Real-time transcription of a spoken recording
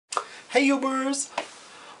Hey youbers!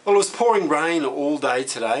 Well, it was pouring rain all day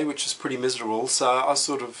today, which is pretty miserable, so I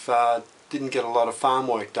sort of didn't get a lot of farm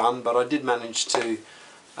work done, but I did manage to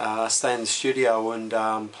stay in the studio and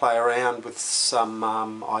play around with some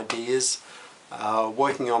ideas,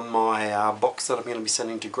 working on my box that I'm going to be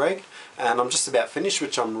sending to Greg, and I'm just about finished,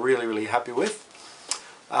 which I'm really happy with.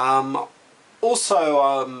 Also,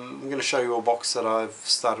 I'm going to show you a box that I've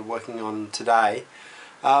started working on today,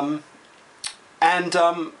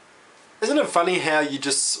 isn't it funny how you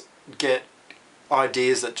just get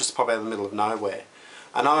ideas that just pop out in the middle of nowhere?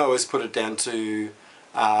 And I always put it down to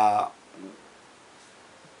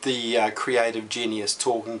the creative genius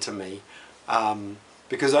talking to me,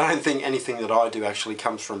 because I don't think anything that I do actually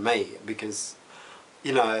comes from me, because,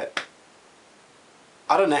 you know,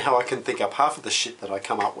 I don't know how I can think up half of the shit that I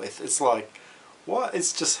come up with. It's like, what?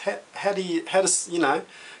 It's just, how does, you know,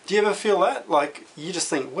 do you ever feel that? Like, you just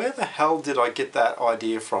think, where the hell did I get that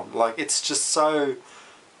idea from? Like, it's just so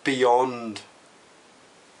beyond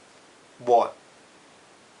what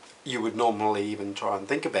you would normally even try and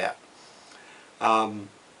think about.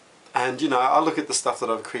 And, you know, I look at the stuff that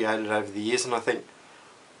I've created over the years and I think,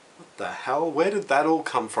 what the hell? Where did that all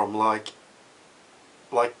come from? Like,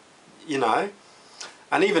 you know?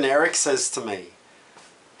 And even Eric says to me,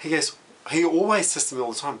 he always says to me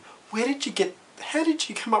all the time, where did you get, how did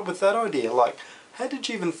you come up with that idea? Like, how did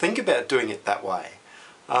you even think about doing it that way?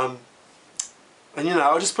 And you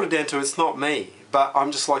know, I just put it down to, it's not me, but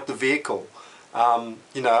I'm just like the vehicle. You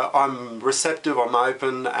know, I'm receptive, I'm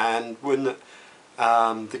open, and when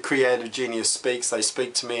the creative genius speaks, they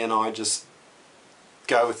speak to me and I just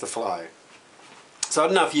go with the flow. So I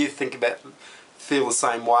don't know if you feel the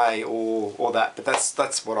same way or that, but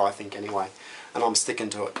that's what I think anyway, and I'm sticking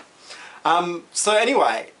to it. So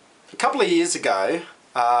anyway, a couple of years ago,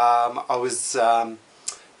 I was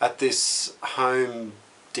at this Home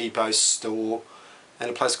Depot store in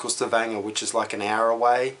a place called Stavanger, which is like an hour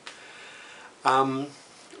away. And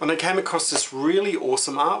I came across this really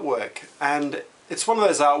awesome artwork, and it's one of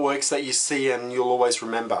those artworks that you see and you'll always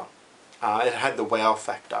remember. It had the wow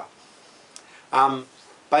factor.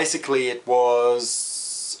 Basically it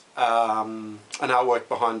was an artwork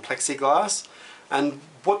behind plexiglass, and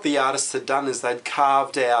what the artist had done is they'd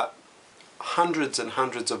carved out hundreds and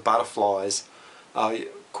hundreds of butterflies,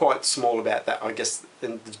 quite small, about that, I guess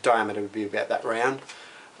the diameter would be about that round,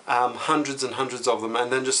 hundreds and hundreds of them,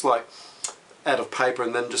 and then just like out of paper,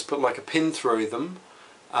 and then just put like a pin through them,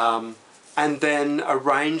 and then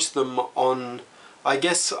arrange them on, I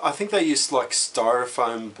think they used like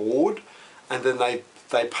styrofoam board, and then they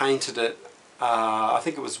painted it, I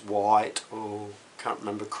think it was white, or can't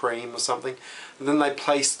remember, cream or something, and then they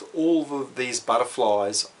placed all of these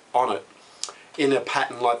butterflies on it in a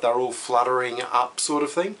pattern, like they're all fluttering up sort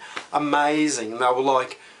of thing. Amazing. And they were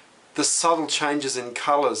like, the subtle changes in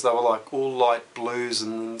colours, they were like all light blues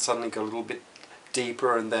and then suddenly got a little bit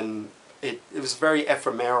deeper, and then it was very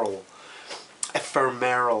ephemeral,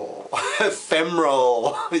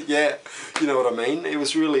 yeah, you know what I mean. It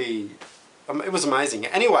was really, it was amazing.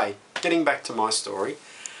 Anyway, getting back to my story,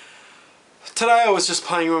 today I was just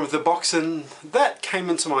playing around with the box and that came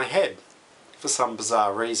into my head for some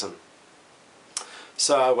bizarre reason.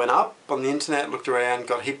 So I went up on the internet, looked around,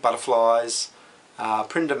 got heap butterflies,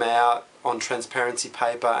 printed them out on transparency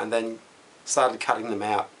paper, and then started cutting them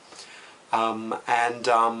out, and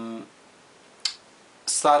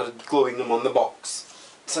started gluing them on the box.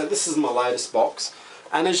 So this is my latest box,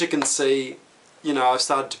 and as you can see, you know, I've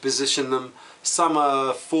started to position them. Some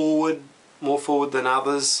are forward, more forward than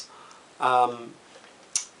others, and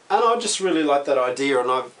I just really like that idea, and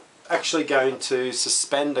I'm actually going to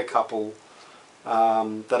suspend a couple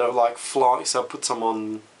that are like flying, so I put some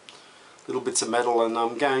on little bits of metal, and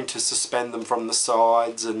I'm going to suspend them from the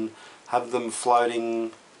sides and have them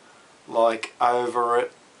floating like over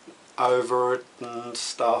it and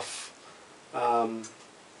stuff, and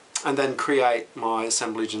then create my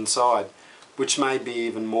assemblage inside, which may be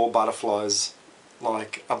even more butterflies,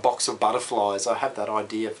 like a box of butterflies. I have that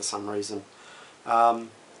idea for some reason. So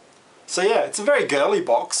yeah, it's a very girly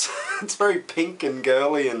box. It's very pink and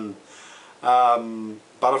girly, and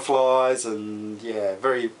butterflies, and yeah,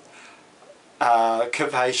 very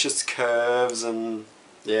curvaceous curves, and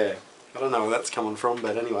yeah, I don't know where that's coming from,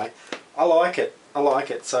 but anyway, I like it,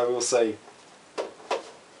 so we'll see.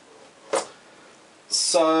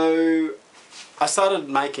 So I started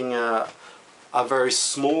making a very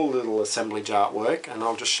small little assemblage artwork, and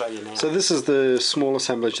I'll just show you now. So this is the small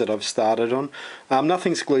assemblage that I've started on.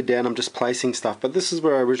 Nothing's glued down, I'm just placing stuff, but this is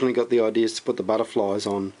where I originally got the ideas to put the butterflies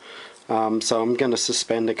on. So I'm going to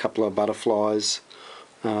suspend a couple of butterflies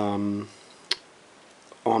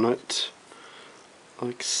on it,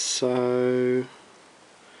 like so,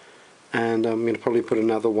 and I'm going to probably put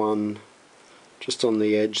another one just on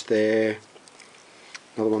the edge there,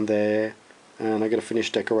 another one there, and I'm going to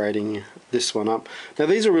finish decorating this one up. Now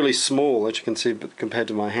these are really small, as you can see, compared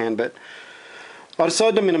to my hand, but I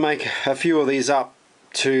decided I'm going to make a few of these up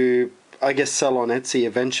to, I guess, sell on Etsy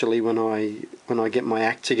eventually when I get my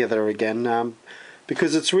act together again,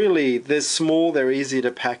 because it's really, they're small, they're easy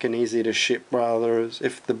to pack and easy to ship, rather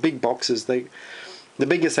if the big boxes, the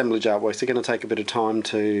big assemblage artworks, they're going to take a bit of time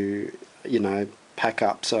to, you know, pack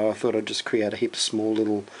up. So I thought I'd just create a heap of small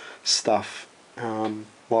little stuff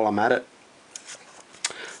while I'm at it.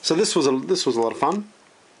 So this was a lot of fun.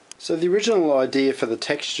 So the original idea for the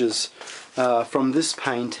textures from this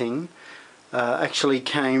painting actually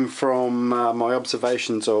came from my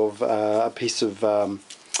observations of a piece of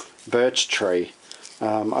birch tree.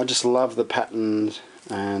 I just love the pattern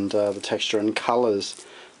and the texture and colours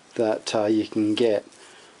that you can get.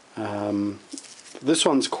 This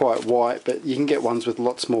one's quite white, but you can get ones with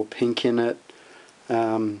lots more pink in it.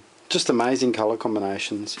 Just amazing colour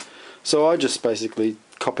combinations. So I just basically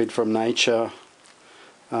copied from nature,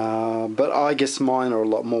 but I guess mine are a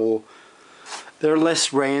lot more, they're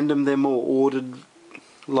less random, they're more ordered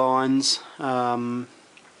lines. Yeah,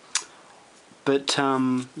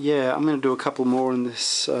 I'm going to do a couple more in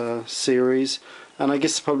this series, and I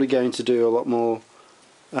guess probably going to do a lot more,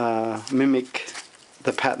 mimic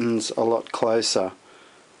the patterns a lot closer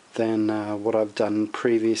than what I've done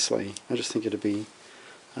previously. I just think it'd be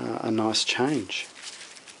a nice change.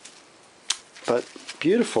 But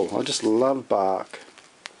beautiful, I just love bark.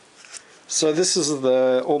 So this is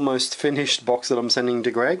the almost finished box that I'm sending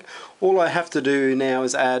to Greg. All I have to do now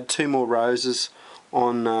is add 2 more roses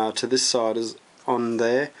on to this side on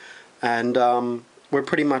there, and we're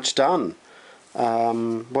pretty much done.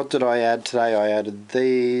 What did I add today? I added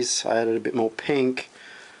these, I added a bit more pink,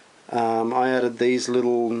 I added these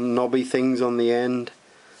little knobby things on the end,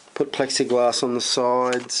 put plexiglass on the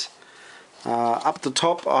sides. Up the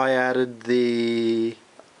top I added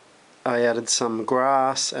some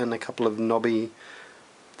grass and a couple of knobby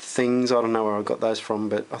things. I don't know where I got those from,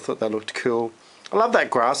 but I thought they looked cool. I love that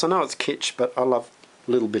grass. I know it's kitsch, but I love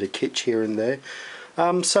a little bit of kitsch here and there.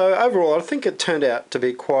 So overall I think it turned out to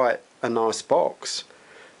be quite a nice box.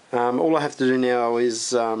 All I have to do now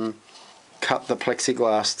is cut the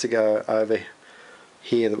plexiglass to go over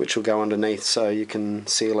here, which will go underneath so you can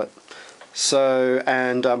seal it. So,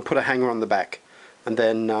 and put a hanger on the back, and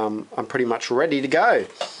then I'm pretty much ready to go.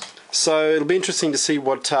 So it'll be interesting to see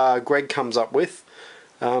what Greg comes up with.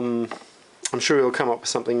 I'm sure he'll come up with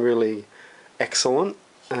something really excellent,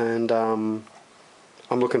 and I'm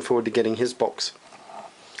looking forward to getting his box.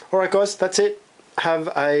 Alright guys, that's it. Have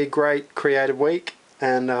a great creative week,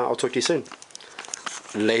 and I'll talk to you soon.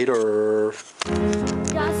 Later.